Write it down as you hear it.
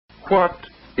What,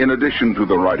 in addition to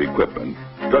the right equipment,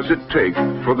 does it take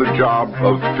for the job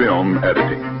of film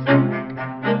editing?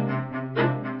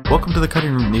 Welcome to The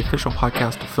Cutting Room, the official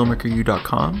podcast of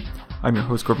FilmmakerU.com. I'm your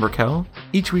host, Gordon Burkell.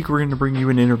 Each week we're going to bring you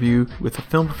an interview with a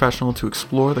film professional to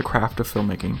explore the craft of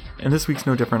filmmaking. And this week's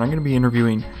no different. I'm going to be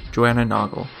interviewing Joanna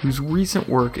Naugle, whose recent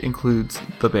work includes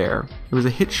The Bear. It was a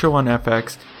hit show on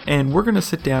FX, and we're going to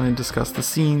sit down and discuss the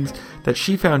scenes that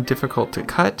she found difficult to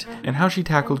cut and how she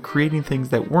tackled creating things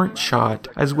that weren't shot,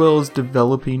 as well as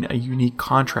developing a unique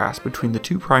contrast between the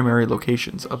two primary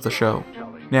locations of the show.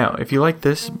 Now, if you like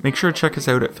this, make sure to check us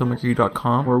out at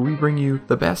FilmmakerU.com, where we bring you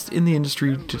the best in the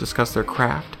industry to discuss their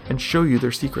craft and show you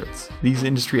their secrets. These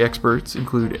industry experts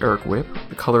include Eric Whipp,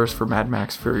 the colorist for Mad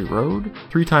Max Fury Road,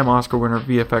 three-time Oscar winner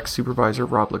VFX supervisor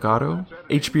Rob Legato,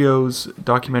 HBO's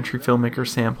documentary filmmaker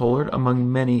Sam Pollard, among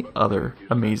many other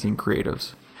amazing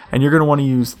creatives. And you're going to want to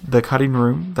use The Cutting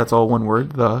Room, that's all one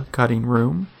word, The Cutting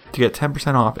Room, to get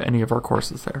 10% off any of our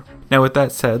courses there. Now, with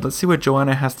that said, let's see what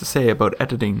Joanna has to say about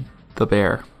editing The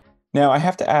Bear. Now, I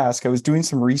have to ask, I was doing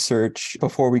some research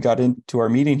before we got into our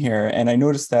meeting here, and I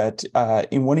noticed that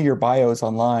in one of your bios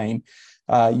online,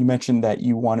 you mentioned that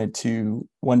you wanted to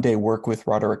one day work with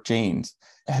Roderick Jaynes.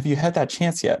 Have you had that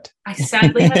chance yet? I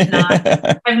sadly have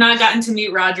not. I've not gotten to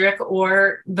meet Roderick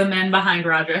or the men behind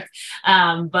Roderick,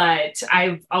 but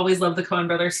I've always loved the Coen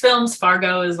brothers films.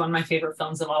 Fargo is one of my favorite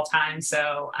films of all time,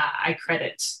 so I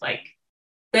credit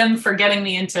them for getting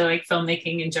me into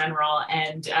filmmaking in general.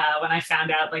 And when I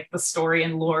found out the story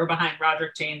and lore behind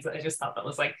Roderick Jaynes, I just thought that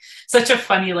was such a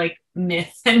funny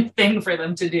myth and thing for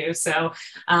them to do. So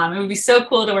it would be so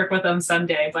cool to work with them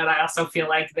someday. But I also feel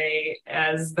like they,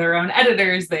 as their own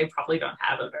editors, they probably don't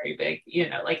have a very big,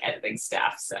 editing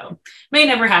staff. So may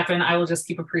never happen. I will just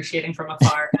keep appreciating from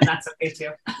afar, and that's okay too.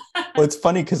 Well, it's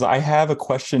funny because I have a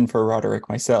question for Roderick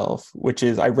myself, which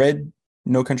is I read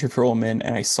No Country for Old Men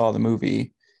and I saw the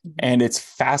movie. And it's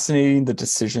fascinating the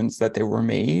decisions that they were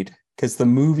made, because the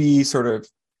movie sort of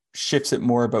shifts it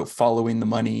more about following the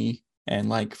money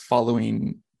and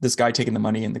following this guy taking the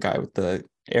money and the guy with the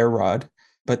air rod.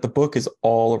 But the book is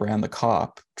all around the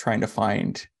cop trying to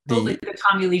find the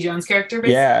Tommy Lee Jones character.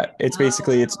 Basically. Yeah, it's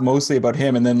basically, it's mostly about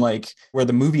him. And then where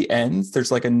the movie ends,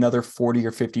 there's another 40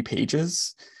 or 50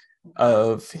 pages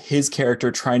of his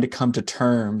character trying to come to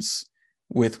terms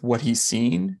with what he's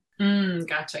seen.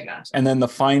 Gotcha. And then the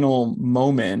final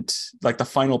moment, the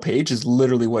final page is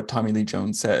literally what Tommy Lee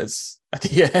Jones says at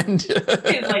the end.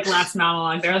 It's last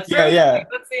monologue there. Yeah.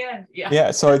 That's the end. Yeah.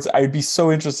 So I'd be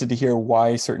so interested to hear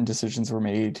why certain decisions were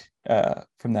made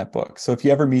from that book. So if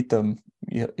you ever meet them,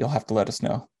 you'll have to let us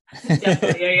know.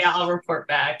 Definitely. Yeah, I'll report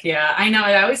back. Yeah, I know.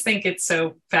 I always think it's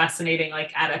so fascinating,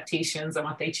 adaptations and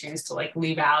what they choose to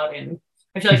leave out. And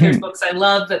I feel there's books I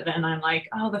love that then I'm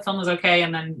oh, the film was okay.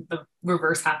 And then the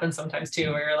reverse happens sometimes too,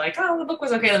 where you're oh, the book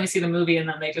was okay. Let me see the movie. And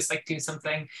then they just do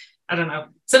something, I don't know,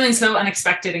 something so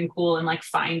unexpected and cool, and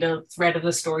find a thread of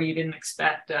the story you didn't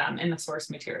expect in the source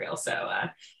material. So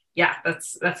yeah,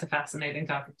 that's a fascinating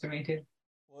topic to me too.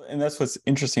 Well, and that's what's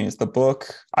interesting is the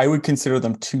book, I would consider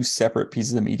them two separate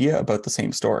pieces of media about the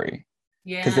same story.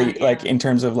 Yeah. Because they in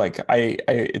terms of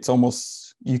it's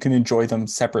almost, you can enjoy them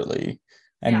separately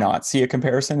and not see a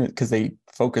comparison, because they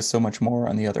focus so much more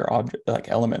on the other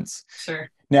elements. Sure.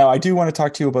 Now, I do want to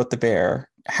talk to you about The Bear.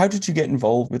 How did you get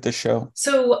involved with this show?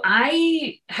 So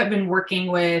I have been working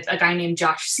with a guy named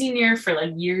Josh Sr. for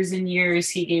years and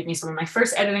years. He gave me some of my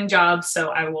first editing jobs, so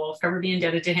I will forever be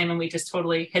indebted to him. And we just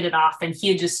totally hit it off. And he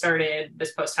had just started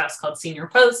this post house called Senior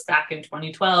Post back in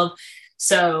 2012.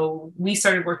 So we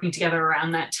started working together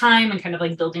around that time and kind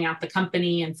of building out the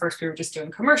company. And first we were just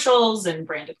doing commercials and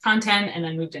branded content, and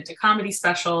then moved into comedy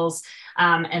specials.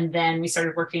 And then we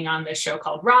started working on this show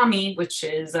called Ramy, which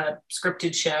is a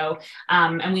scripted show.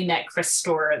 And we met Chris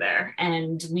Storer there,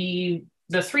 and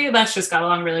the three of us just got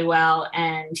along really well,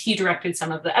 and he directed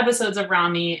some of the episodes of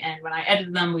Ramy. And when I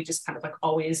edited them, we just kind of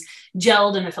always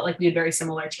gelled, and it felt like we had very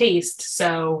similar taste.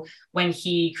 So when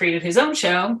he created his own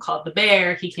show called The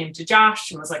Bear, he came to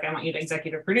Josh and was I want you to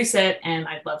executive produce it, and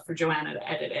I'd love for Joanna to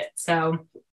edit it. So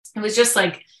it was just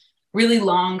really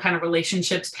long kind of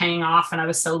relationships paying off. And I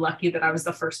was so lucky that I was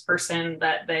the first person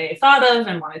that they thought of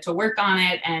and wanted to work on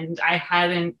it. And I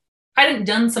hadn't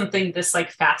done something this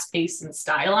fast-paced and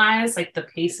stylized. The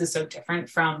pace is so different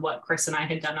from what Chris and I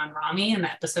had done on Ramy and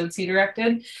the episodes he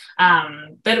directed.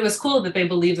 But it was cool that they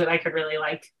believed that I could really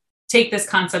take this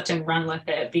concept and run with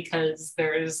it, because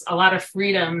there's a lot of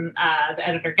freedom the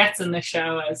editor gets in the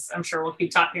show, as I'm sure we'll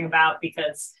keep talking about,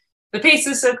 because the pace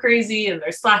is so crazy and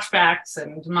there's flashbacks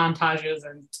and montages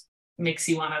and makes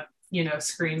you want to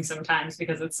scream sometimes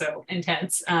because it's so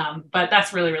intense. But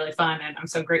that's really, really fun. And I'm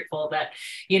so grateful that,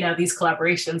 these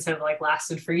collaborations have like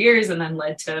lasted for years and then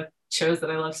led to shows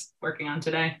that I love working on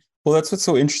today. Well, that's what's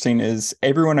so interesting is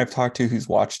everyone I've talked to who's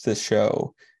watched this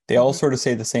show, they all sort of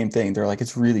say the same thing. They're like,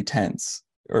 it's really tense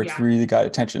or it's really got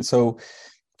attention. So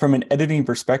from an editing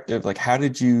perspective, like how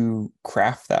did you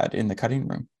craft that in the cutting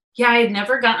room? Yeah, I had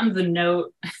never gotten the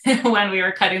note when we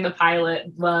were cutting the pilot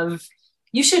of,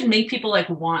 you should make people like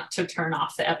want to turn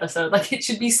off the episode. Like it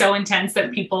should be so intense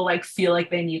that people like feel like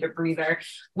they need a breather,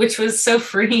 which was so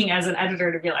freeing as an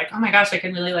editor to be like, oh my gosh, I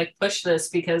can really like push this,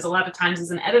 because a lot of times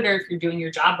as an editor, if you're doing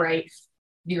your job right,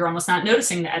 you're almost not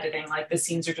noticing the editing. Like the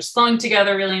scenes are just flowing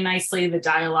together really nicely. The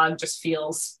dialogue just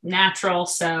feels natural.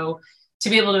 So to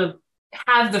be able to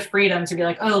have the freedom to be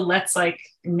like, oh, let's like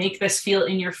make this feel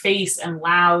in your face and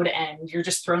loud, and you're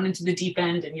just thrown into the deep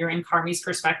end and you're in Carmy's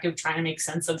perspective trying to make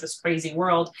sense of this crazy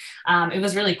world. It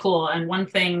was really cool. And one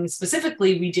thing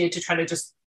specifically we did to try to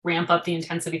just ramp up the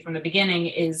intensity from the beginning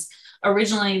is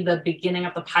originally the beginning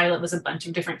of the pilot was a bunch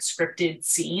of different scripted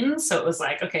scenes. So it was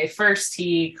like, okay, first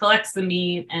he collects the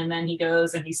meat and then he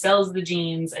goes and he sells the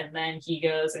jeans and then he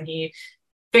goes and he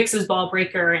fixes ball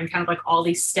breaker and kind of like all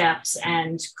these steps.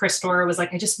 And Chris Storer was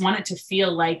like, I just want it to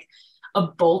feel like a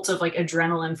bolt of like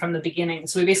adrenaline from the beginning.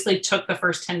 So we basically took the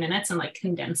first 10 minutes and like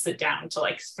condensed it down to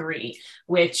like 3,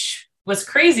 which was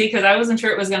crazy because I wasn't sure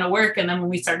it was going to work. And then when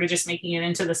we started just making it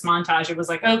into this montage, it was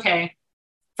like, okay,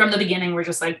 from the beginning, we're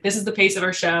just like, this is the pace of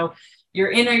our show.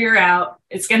 You're in or you're out.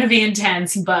 It's going to be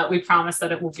intense, but we promise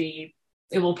that it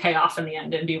will pay off in the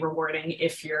end and be rewarding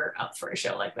if you're up for a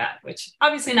show like that, which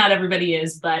obviously not everybody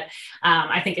is, but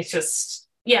I think it's just,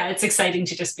 it's exciting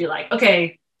to just be like,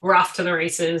 okay, we're off to the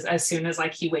races as soon as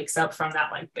like he wakes up from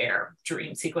that like bear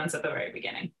dream sequence at the very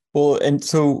beginning. Well, and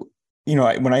so,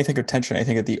 when I think of tension, I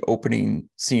think of the opening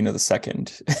scene of the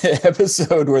second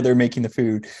episode where they're making the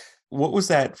food. What was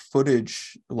that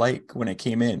footage like when it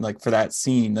came in? Like for that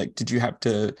scene, like, did you have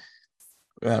to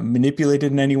manipulate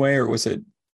it in any way, or was it,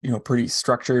 pretty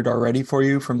structured already for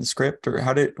you from the script, or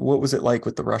what was it like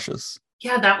with the rushes?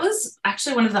 Yeah, that was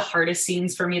actually one of the hardest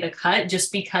scenes for me to cut,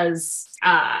 just because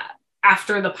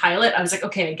after the pilot, I was like,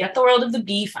 okay, I get the world of the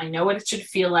beef. I know what it should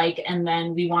feel like. And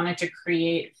then we wanted to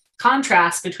create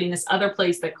contrast between this other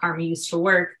place that Carmy used to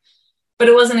work. But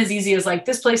it wasn't as easy as like,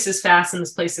 this place is fast and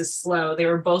this place is slow. They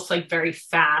were both like very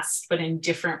fast, but in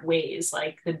different ways.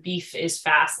 Like the beef is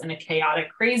fast in a chaotic,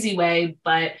 crazy way.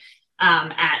 But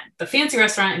at the fancy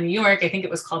restaurant in New York, I think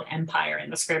it was called Empire in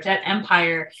the script. At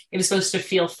Empire, it was supposed to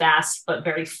feel fast, but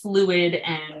very fluid.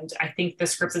 And I think the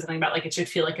script is something about like, it should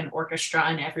feel like an orchestra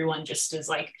and everyone just is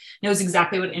like, knows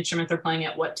exactly what instrument they're playing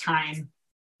at what time.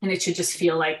 And it should just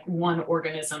feel like one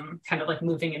organism kind of like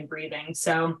moving and breathing.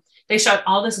 So they shot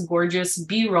all this gorgeous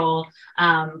B-roll,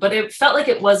 but it felt like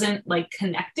it wasn't like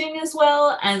connecting as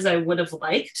well as I would have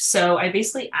liked. So I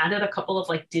basically added a couple of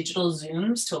like digital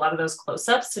zooms to a lot of those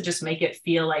close-ups to just make it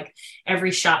feel like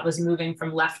every shot was moving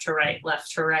from left to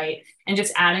right. And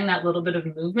just adding that little bit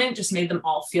of movement just made them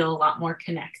all feel a lot more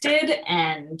connected.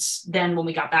 And then when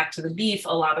we got back to the beef,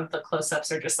 a lot of the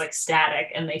close-ups are just like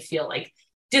static and they feel like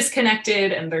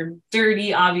disconnected and they're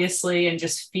dirty, obviously, and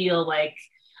just feel like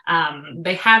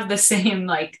they have the same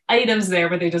like items there,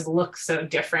 but they just look so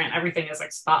different. Everything is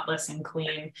like spotless and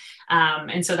clean.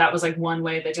 And so that was like one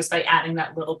way that just by adding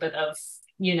that little bit of,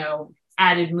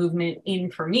 added movement in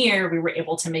Premiere, we were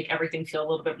able to make everything feel a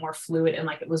little bit more fluid and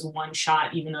like it was one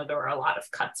shot, even though there were a lot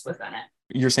of cuts within it.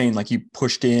 You're saying like you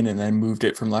pushed in and then moved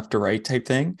it from left to right type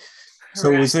thing. Correct.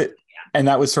 So was it, and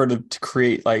that was sort of to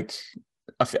create like,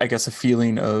 I guess, a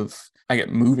feeling of, I get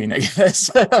moving, I guess,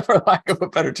 for lack of a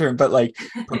better term, but like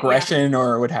progression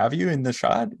or what have you in the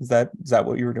shot. Is that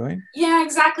what you were doing? Yeah,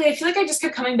 exactly. I feel like I just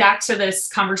kept coming back to this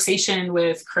conversation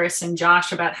with Chris and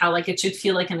Josh about how like it should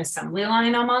feel like an assembly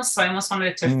line almost. So I almost wanted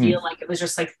it to feel like it was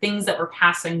just like things that were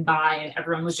passing by and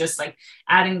everyone was just like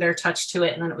adding their touch to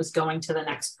it. And then it was going to the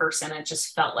next person. It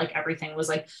just felt like everything was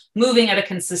like moving at a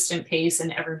consistent pace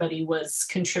and everybody was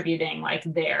contributing, like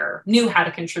knew how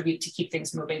to contribute to keep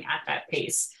things moving at that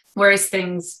pace. Whereas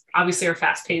things obviously are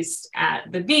fast paced at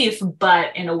the beef,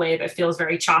 but in a way that feels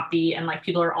very choppy and like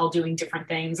people are all doing different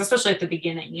things, especially at the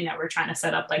beginning. We're trying to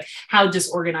set up like how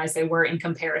disorganized they were in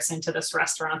comparison to this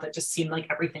restaurant that just seemed like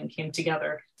everything came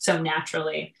together so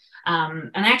naturally.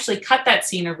 And I actually cut that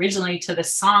scene originally to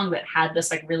this song that had this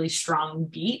like really strong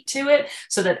beat to it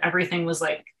so that everything was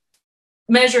like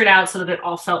measured out so that it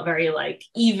all felt very like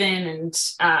even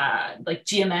and like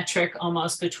geometric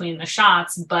almost between the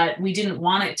shots, but we didn't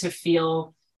want it to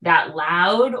feel that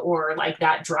loud or like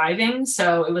that driving.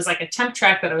 So it was like a temp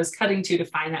track that I was cutting to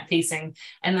find that pacing.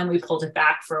 And then we pulled it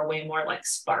back for a way more like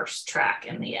sparse track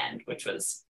in the end, which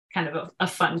was kind of a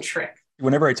fun trick.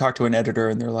 Whenever I talk to an editor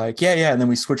and they're like, yeah, and then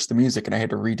we switched the music and I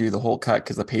had to redo the whole cut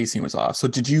because the pacing was off. So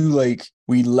did you like,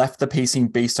 we left the pacing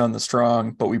based on the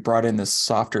strong, but we brought in this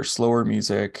softer, slower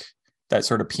music, that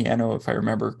sort of piano, if I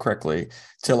remember correctly,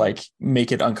 to like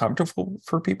make it uncomfortable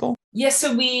for people? Yeah,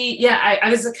 so I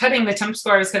was cutting the temp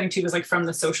score I was cutting to was like from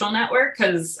The Social Network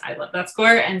because I love that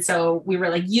score. And so we were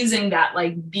like using that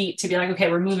like beat to be like,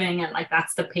 okay, we're moving and like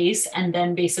that's the pace. And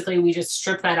then basically we just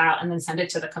strip that out and then send it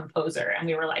to the composer. And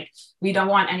we were like, we don't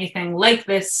want anything like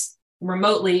this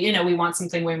remotely, you know, we want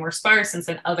something way more sparse and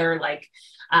send other like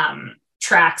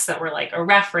tracks that were like a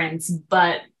reference,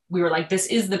 but we were like, this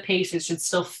is the pace. It should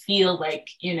still feel like,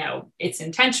 you know, it's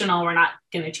intentional. We're not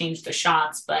going to change the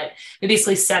shots, but we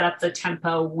basically set up the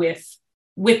tempo with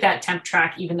that temp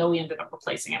track, even though we ended up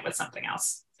replacing it with something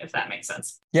else, if that makes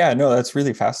sense. Yeah, no, that's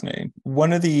really fascinating.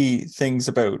 One of the things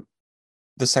about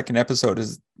the second episode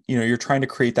is, you know, you're trying to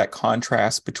create that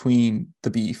contrast between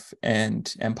the beef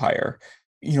and Empire.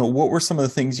 You know, what were some of the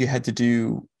things you had to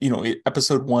do? You know,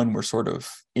 episode 1, we're sort of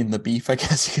in the beef, I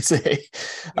guess you could say.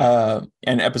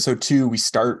 And episode 2, we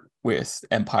start with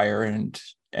Empire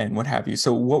and what have you.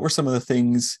 So what were some of the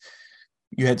things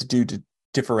you had to do to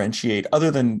differentiate, other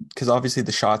than, because obviously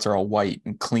the shots are all white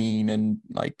and clean and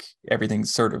like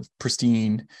everything's sort of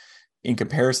pristine in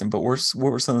comparison, but what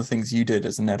were some of the things you did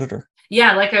as an editor?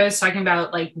 Yeah, like I was talking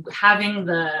about, like adding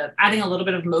a little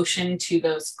bit of motion to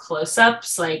those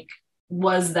close-ups, like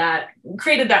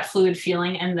created that fluid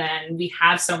feeling. And then we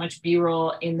have so much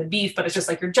B-roll in the beef, but it's just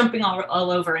like you're jumping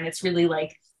all over and it's really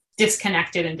like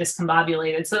disconnected and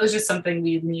discombobulated. So it was just something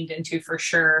we leaned into for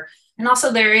sure. And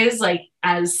also there is, like,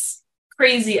 as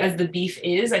crazy as the beef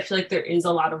is, I feel like there is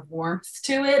a lot of warmth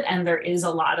to it. And there is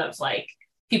a lot of like,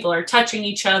 people are touching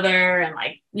each other and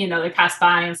like, you know, they pass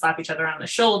by and slap each other on the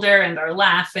shoulder and they're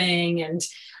laughing. And,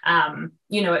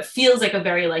 you know, it feels like a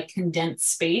very like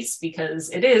condensed space because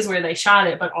it is where they shot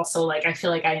it. But also like, I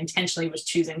feel like I intentionally was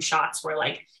choosing shots where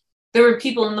like there were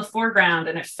people in the foreground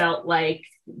and it felt like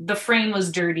the frame was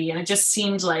dirty and it just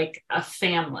seemed like a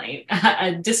family,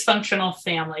 a dysfunctional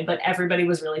family, but everybody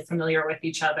was really familiar with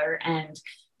each other. And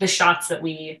the shots that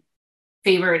we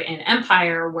favored in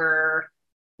Empire were,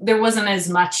 there wasn't as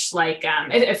much like,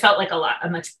 it felt like a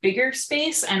much bigger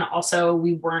space. And also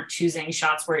we weren't choosing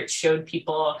shots where it showed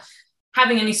people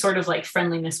having any sort of like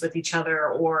friendliness with each other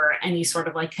or any sort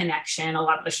of like connection. A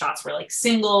lot of the shots were like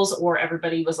singles or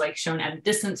everybody was like shown at a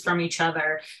distance from each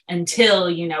other until,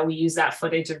 you know, we use that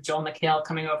footage of Joel McHale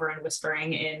coming over and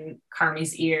whispering in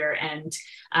Carmy's ear. And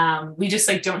we just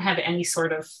like don't have any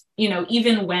sort of, you know,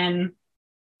 even when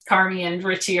Carmy and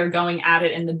Richie are going at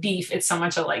it in the beef, it's so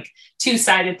much a like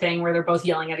two-sided thing where they're both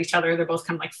yelling at each other. They're both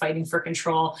kind of like fighting for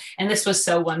control. And this was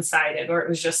so one-sided where it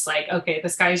was just like, okay,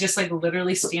 this guy is just like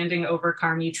literally standing over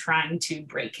Carmy trying to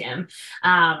break him.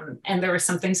 And there was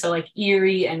something so like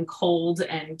eerie and cold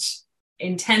and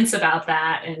intense about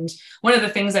that. And one of the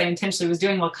things I intentionally was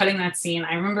doing while cutting that scene,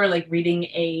 I remember like reading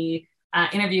a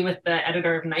interview with the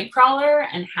editor of Nightcrawler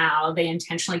and how they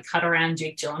intentionally cut around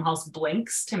Jake Gyllenhaal's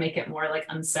blinks to make it more like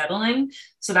unsettling.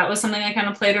 So that was something I kind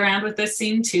of played around with this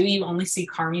scene too. You only see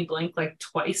Carmy blink like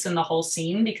twice in the whole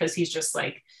scene because he's just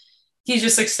like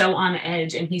so on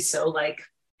edge and he's so like,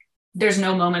 there's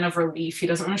no moment of relief. He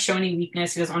doesn't want to show any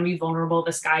weakness. He doesn't want to be vulnerable.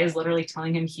 This guy is literally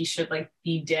telling him he should like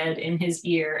be dead in his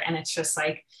ear. And it's just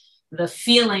like, the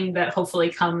feeling that hopefully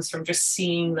comes from just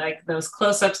seeing like those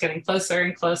close-ups getting closer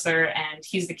and closer and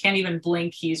can't even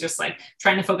blink. He's just like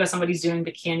trying to focus on what he's doing,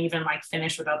 but can't even like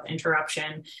finish without the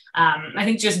interruption. I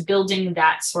think just building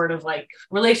that sort of like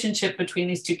relationship between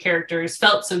these two characters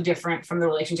felt so different from the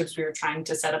relationships we were trying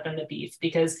to set up in the beef,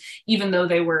 because even though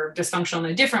they were dysfunctional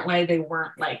in a different way, they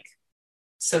weren't like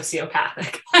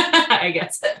sociopathic, I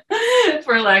guess,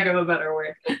 for lack of a better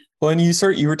word. Well, and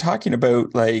you were talking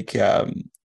about like,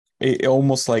 it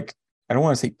almost like, I don't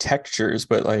want to say textures,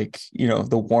 but like, you know,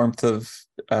 the warmth of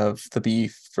the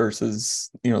beef versus,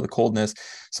 you know, the coldness.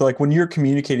 So like when you're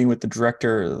communicating with the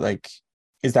director, like,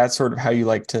 is that sort of how you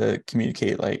like to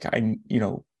communicate? Like, you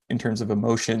know, in terms of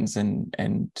emotions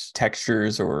and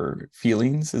textures or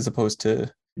feelings, as opposed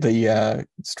to the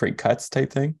straight cuts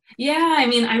type thing? Yeah. I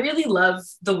mean, I really love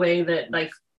the way that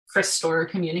like Chris Storer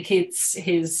communicates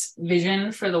his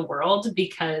vision for the world,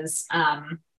 because,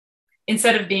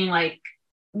 instead of being like,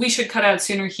 we should cut out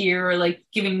sooner here, or like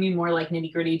giving me more like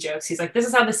nitty gritty jokes, he's like, this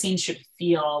is how the scene should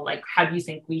feel. Like, how do you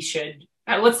think we should,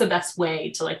 what's the best way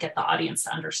to like get the audience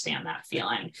to understand that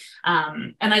feeling?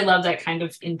 And I love that kind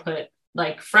of input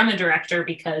like from a director,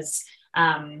 because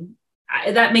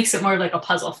that makes it more like a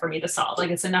puzzle for me to solve.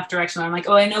 Like it's enough direction. I'm like,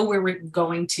 oh, I know where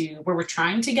we're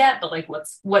trying to get, but like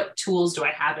what tools do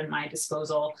I have in my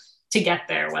disposal to get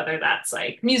there, whether that's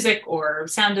like music or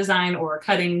sound design or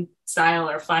cutting style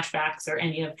or flashbacks or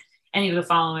any of the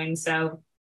following. So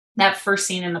that first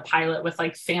scene in the pilot with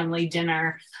like family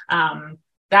dinner,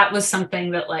 that was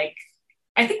something that like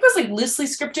I think was like loosely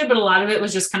scripted, but a lot of it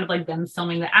was just kind of like them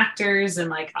filming the actors, and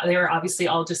like they were obviously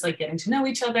all just like getting to know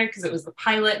each other because it was the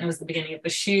pilot and it was the beginning of the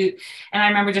shoot. And I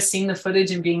remember just seeing the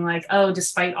footage and being like, oh,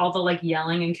 despite all the like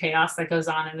yelling and chaos that goes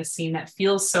on in a scene, that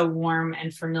feels so warm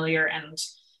and familiar, and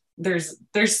there's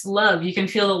love. You can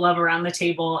feel the love around the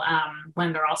table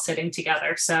when they're all sitting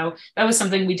together. So that was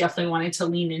something we definitely wanted to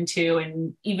lean into.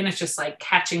 And even if just like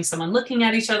catching someone looking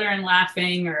at each other and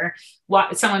laughing, or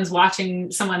someone's watching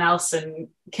someone else and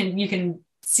you can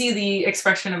see the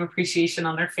expression of appreciation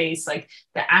on their face. Like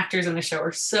the actors in the show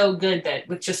are so good that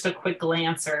with just a quick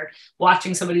glance or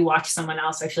watching somebody watch someone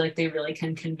else, I feel like they really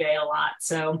can convey a lot.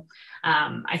 So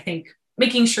I think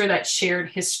making sure that shared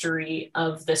history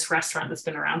of this restaurant that's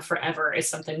been around forever is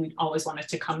something we always wanted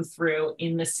to come through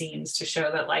in the scenes, to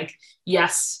show that like,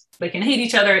 yes, they can hate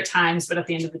each other at times, but at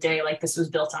the end of the day, like this was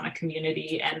built on a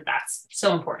community, and that's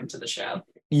so important to the show.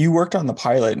 You worked on the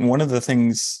pilot, and one of the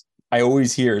things I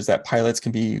always hear is that pilots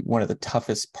can be one of the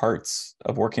toughest parts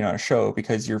of working on a show,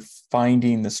 because you're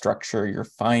finding the structure, you're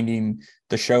finding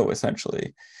the show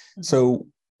essentially. Mm-hmm. So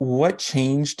what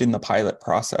changed in the pilot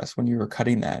process when you were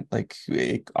cutting that? Like,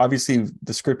 obviously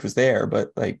the script was there, but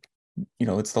like, you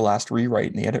know, it's the last rewrite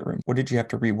in the edit room. What did you have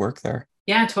to rework there?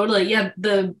 Yeah, totally. Yeah.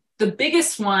 The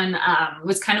biggest one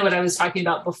was kind of what I was talking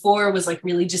about before, was like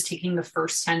really just taking the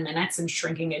first 10 minutes and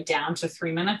shrinking it down to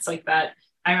 3 minutes like that.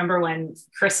 I remember when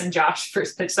Chris and Josh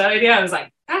first pitched that idea, I was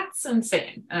like, that's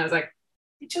insane. And I was like,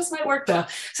 it just might work though.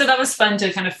 So that was fun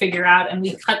to kind of figure out. And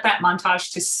we cut that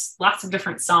montage to lots of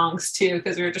different songs too,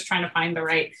 because we were just trying to find the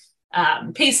right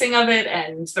pacing of it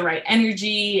and the right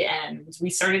energy. And we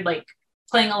started like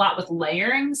playing a lot with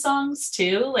layering songs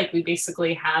too. Like we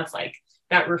basically have like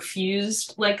that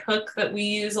refused like hook that we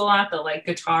use a lot, the like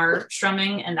guitar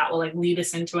strumming, and that will like lead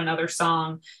us into another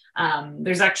song.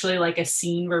 There's actually like a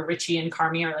scene where Richie and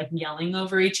Carmy are like yelling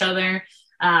over each other.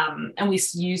 And we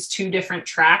use 2 different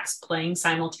tracks playing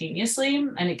simultaneously,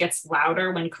 and it gets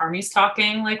louder when Carmy's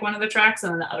talking, like one of the tracks,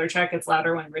 and then the other track gets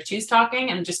louder when Richie's talking,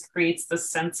 and it just creates this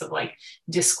sense of like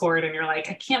discord. And you're like,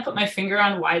 I can't put my finger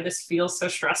on why this feels so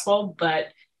stressful, but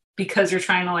because you're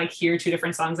trying to like hear 2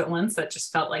 different songs at once, that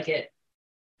just felt like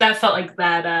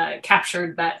that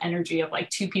captured that energy of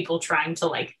like 2 people trying to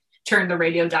like turn the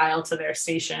radio dial to their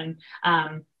station.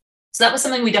 So that was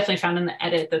something we definitely found in the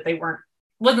edit, that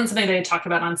wasn't something they had talked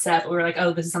about on set, but we were like,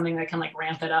 oh, this is something that can like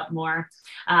ramp it up more.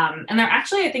 And there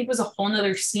actually, I think, was a whole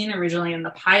nother scene originally in the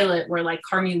pilot where like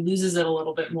Carmy loses it a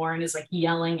little bit more and is like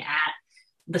yelling at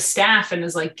the staff and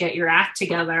is like, get your act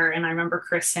together. And I remember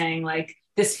Chris saying like,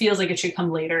 this feels like it should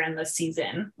come later in the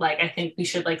season. Like, I think we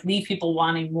should like leave people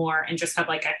wanting more and just have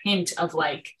like a hint of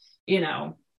like, you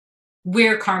know,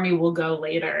 where Carmy will go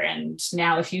later. And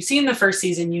now if you've seen the first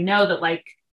season, you know that like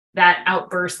that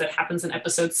outburst that happens in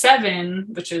episode 7,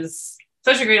 which is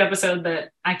such a great episode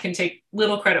that I can take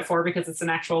little credit for because it's an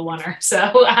actual oneer. So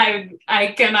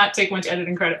I cannot take much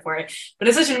editing credit for it, but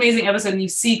it's such an amazing episode. And you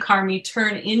see Carmy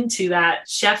turn into that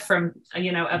chef from,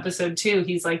 you know, episode 2.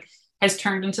 He's like, has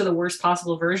turned into the worst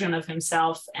possible version of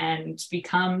himself and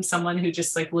become someone who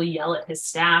just like will yell at his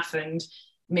staff and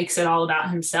makes it all about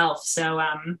himself. So,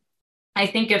 I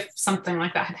think if something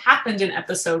like that had happened in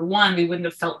episode 1, we wouldn't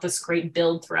have felt this great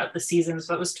build throughout the season.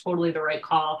 So that was totally the right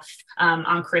call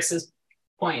on Chris's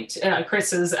point,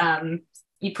 Chris's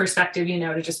perspective, you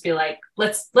know, to just be like,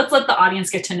 let's let the audience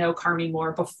get to know Carmy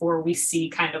more before we see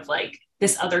kind of like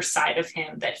this other side of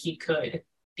him that he could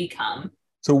become.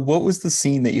 So what was the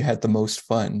scene that you had the most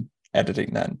fun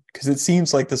editing then? Because it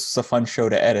seems like this was a fun show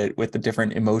to edit with the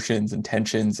different emotions and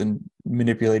tensions and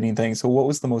manipulating things. So what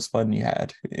was the most fun you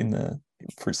had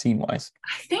for scene wise?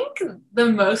 I think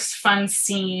the most fun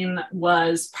scene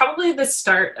was probably the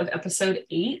start of episode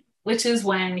 8, which is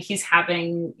when he's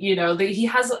having, you know,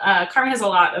 Carmy has a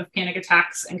lot of panic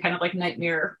attacks and kind of like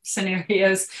nightmare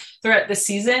scenarios throughout the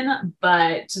season,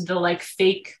 but the like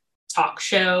fake talk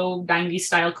show, 90s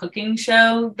style cooking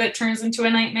show that turns into a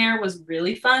nightmare was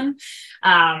really fun.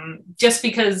 Just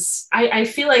because I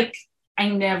feel like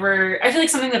something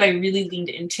that I really leaned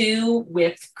into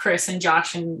with Chris and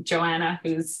Josh and Joanna,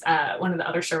 who's one of the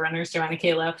other showrunners, Joanna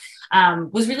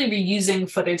Naugle, was really reusing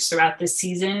footage throughout this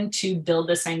season to build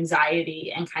this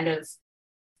anxiety and kind of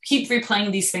keep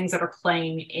replaying these things that are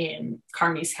playing in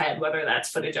Carmy's head, whether that's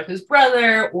footage of his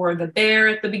brother or the bear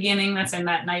at the beginning that's in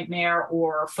that nightmare,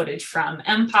 or footage from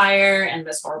Empire and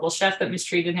this horrible chef that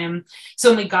mistreated him. So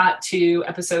when we got to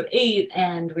episode 8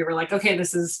 and we were like, okay,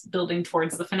 this is building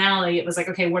towards the finale, it was like,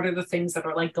 okay, what are the things that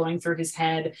are like going through his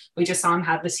head? We just saw him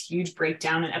have this huge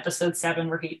breakdown in episode 7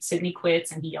 where Sydney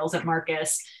quits and he yells at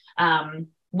Marcus.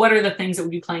 What are the things that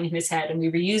would be playing in his head? And we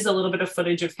reused a little bit of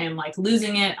footage of him like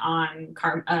losing it on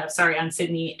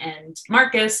Sydney and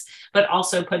Marcus, but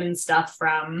also put in stuff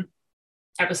from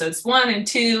episodes 1 and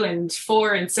 2 and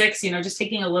 4 and 6, just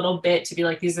taking a little bit to be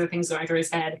like, these are the things going through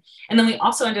his head. And then we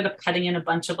also ended up cutting in a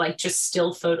bunch of like just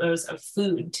still photos of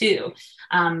food too,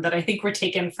 that I think were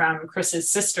taken from Chris's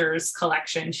sister's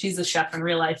collection. She's a chef in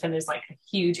real life and is like a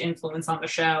huge influence on the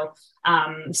show.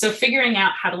 So figuring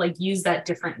out how to like use that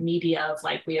different media of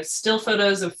like, we have still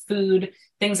photos of food,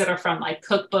 things that are from like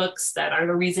cookbooks that are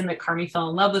the reason that Carmy fell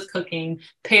in love with cooking,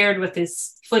 paired with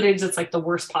this footage that's like the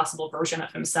worst possible version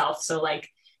of himself. So like,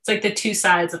 it's like the two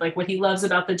sides of like what he loves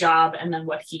about the job and then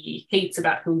what he hates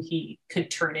about who he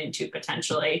could turn into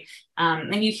potentially.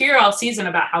 And you hear all season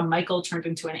about how Michael turned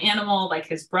into an animal, like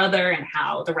his brother, and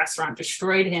how the restaurant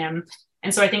destroyed him.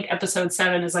 And so I think episode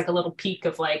 7 is like a little peek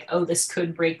of like, oh, this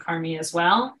could break Carmy as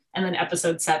well. And then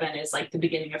episode 7 is like the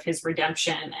beginning of his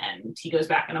redemption, and he goes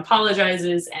back and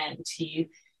apologizes, and he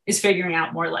is figuring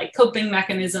out more like coping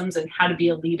mechanisms and how to be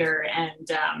a leader. And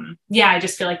I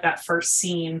just feel like that first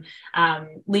scene,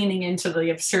 leaning into the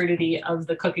absurdity of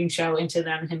the cooking show into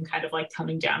him kind of like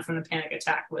coming down from the panic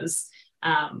attack was,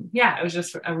 it was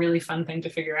just a really fun thing to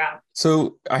figure out.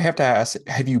 So I have to ask,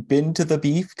 have you been to the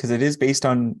Beef? Because it is based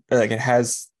on, like, it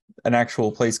has an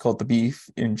actual place called the Beef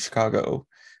in Chicago.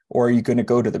 Or are you going to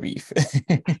go to the Beef?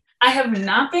 I have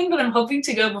not been, but I'm hoping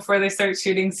to go before they start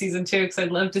shooting season 2, because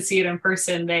I'd love to see it in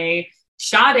person. They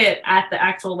shot it at the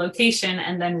actual location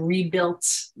and then rebuilt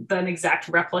an exact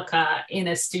replica in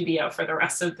a studio for the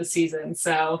rest of the season.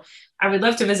 So I would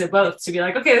love to visit both, to be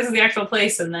like, okay, this is the actual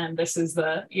place, and then this is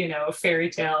the, fairy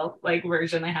tale like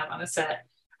version they have on a set.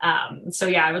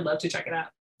 I would love to check it out.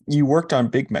 You worked on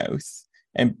Big Mouth.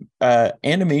 And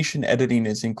animation editing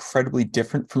is incredibly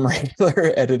different from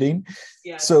regular editing.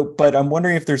 Yeah. So, but I'm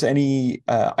wondering if there's any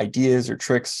ideas or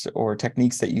tricks or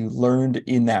techniques that you learned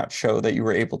in that show that you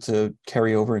were able to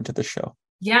carry over into the show.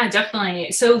 Yeah,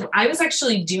 definitely. So I was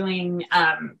actually doing,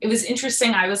 it was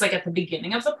interesting. I was like at the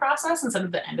beginning of the process instead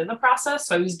of the end of the process.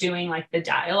 So I was doing like the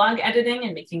dialogue editing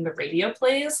and making the radio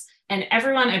plays. And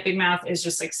everyone at Big Mouth is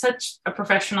just like such a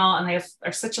professional, and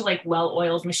are such a like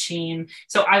well-oiled machine.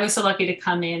 So I was so lucky to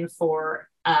come in for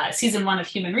season 1 of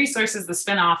Human Resources, the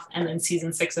spinoff, and then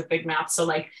season 6 of Big Mouth. So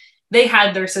like they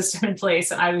had their system in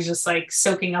place, and I was just like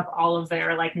soaking up all of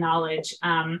their like knowledge.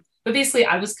 But basically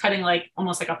I was cutting like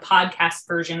almost like a podcast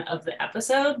version of the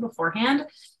episode beforehand.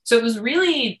 So it was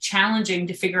really challenging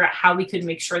to figure out how we could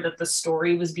make sure that the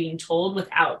story was being told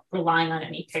without relying on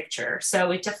any picture.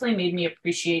 So it definitely made me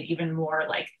appreciate even more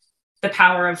like the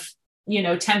power of,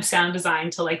 temp sound design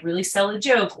to like really sell a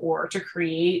joke, or to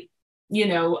create,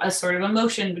 a sort of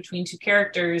emotion between two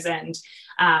characters. And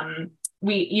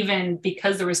we even,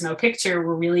 because there was no picture,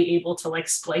 were really able to like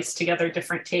splice together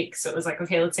different takes. So it was like,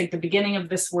 okay, let's take the beginning of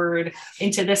this word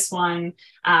into this one.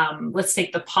 Let's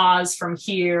take the pause from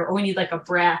here, or we need like a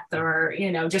breath, or,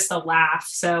 just a laugh.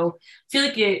 So I feel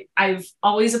like I've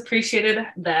always appreciated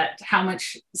that, how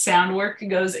much sound work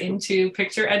goes into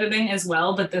picture editing as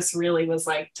well. But this really was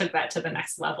like, took that to the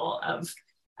next level of,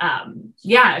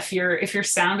 if your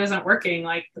sound isn't working,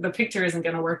 like the picture isn't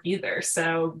going to work either.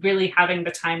 So really having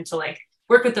the time to like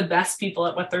work with the best people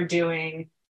at what they're doing,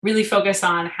 really focus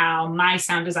on how my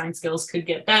sound design skills could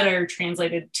get better,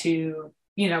 translated to,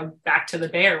 back to the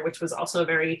Bear, which was also a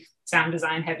very sound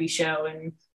design heavy show.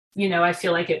 And, I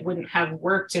feel like it wouldn't have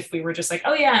worked if we were just like,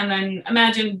 oh yeah, and then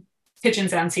imagine kitchen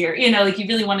sounds here, like you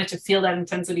really wanted to feel that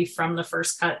intensity from the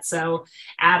first cut. So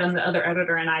Adam, the other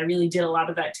editor, and I really did a lot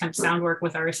of that temp sound work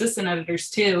with our assistant editors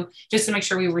too, just to make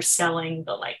sure we were selling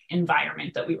the like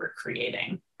environment that we were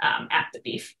creating at the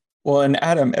Beef. Well, and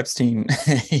Adam Epstein,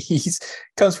 he's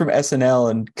comes from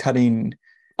SNL and cutting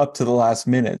up to the last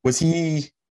minute. Was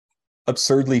he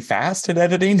absurdly fast at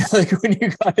editing, like when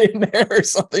you got in there or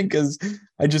something? Because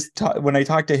when I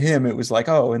talked to him, it was like,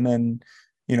 oh, and then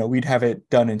we'd have it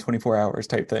done in 24 hours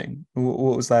type thing.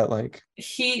 What was that like?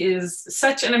 He is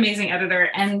such an amazing editor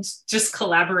and just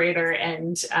collaborator.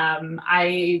 And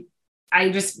I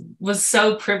just was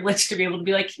so privileged to be able to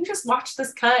be like, can you just watch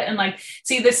this cut and like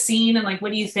see this scene and like,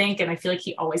 what do you think? And I feel like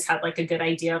he always had like a good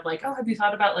idea of like, oh, have you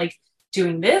thought about like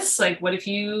doing this? Like, what if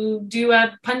you do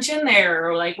a punch in there?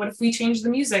 Or like, what if we change the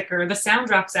music or the sound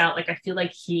drops out? Like, I feel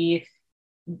like he,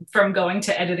 from going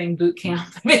to editing boot camp,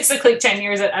 basically 10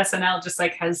 years at SNL, just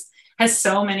like has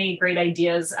so many great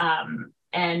ideas,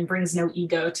 and brings no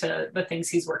ego to the things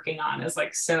he's working on, is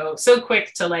like so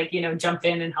quick to like, jump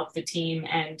in and help the team.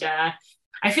 And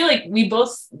I feel like we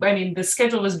both, I mean, the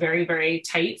schedule was very, very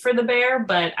tight for The Bear,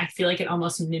 but I feel like it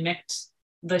almost mimicked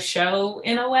the show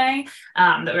in a way,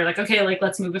 that we're like, okay, like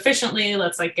let's move efficiently,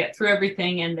 let's like get through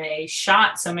everything. And they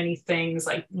shot so many things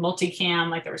like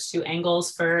multicam, like there was two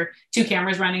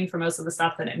cameras running for most of the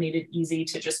stuff, that it made it easy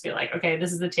to just be like, okay,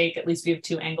 this is the take, at least we have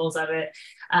two angles of it,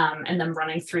 and then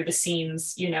running through the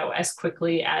scenes, as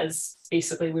quickly as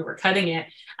basically we were cutting it.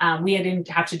 We didn't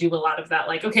have to do a lot of that,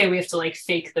 like, okay, we have to like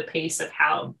fake the pace of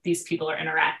how these people are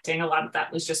interacting. A lot of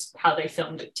that was just how they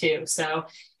filmed it too. So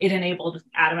it enabled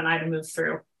Adam and I to move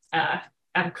through at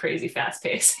a crazy fast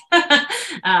pace. But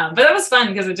that was fun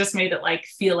because it just made it like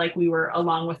feel like we were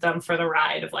along with them for the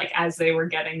ride of like, as they were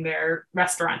getting their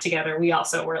restaurant together, we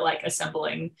also were like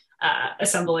assembling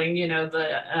the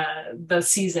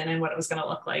season and what it was going to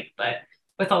look like, but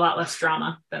with a lot less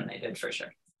drama than they did, for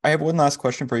sure. I have one last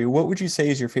question for you. What would you say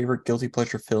is your favorite guilty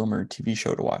pleasure film or TV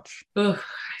show to watch? I'd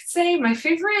say my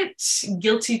favorite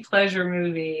guilty pleasure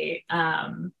movie.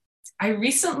 I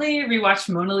recently rewatched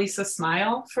Mona Lisa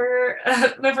Smile for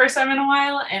the first time in a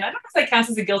while, and I don't know if that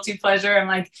counts as a guilty pleasure. I'm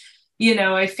like,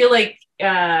 I feel like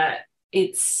I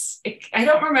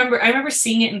don't remember. I remember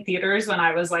seeing it in theaters when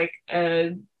I was like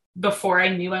before I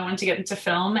knew I wanted to get into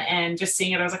film, and just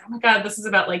seeing it, I was like, oh my God, this is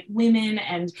about like women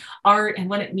and art and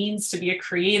what it means to be a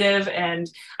creative.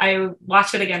 And I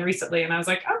watched it again recently and I was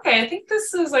like, okay, I think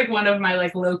this is like one of my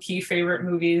like low-key favorite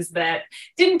movies that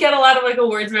didn't get a lot of like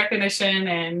awards recognition.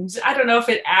 And I don't know if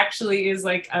it actually is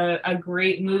like a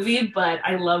great movie, but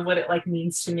I love what it like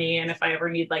means to me. And if I ever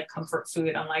need like comfort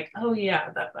food, I'm like, oh yeah,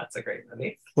 that's a great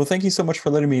movie. Well, thank you so much for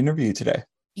letting me interview you today.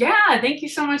 Yeah, thank you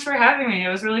so much for having me. It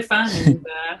was really fun, and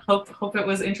hope it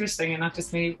was interesting and not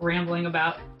just me rambling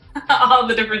about all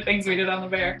the different things we did on The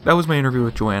Bear. That was my interview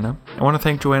with Joanna. I want to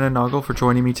thank Joanna Naugle for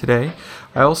joining me today.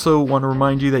 I also want to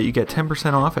remind you that you get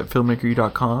 10% off at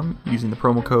filmmakeryou.com using the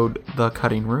promo code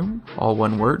TheCuttingRoom, all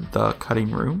one word, The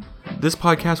Cutting Room. This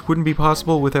podcast wouldn't be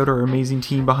possible without our amazing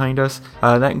team behind us.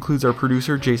 That includes our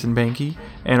producer, Jason Banke,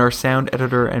 and our sound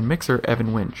editor and mixer,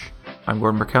 Evan Winch. I'm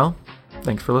Gordon Burkell.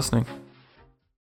 Thanks for listening.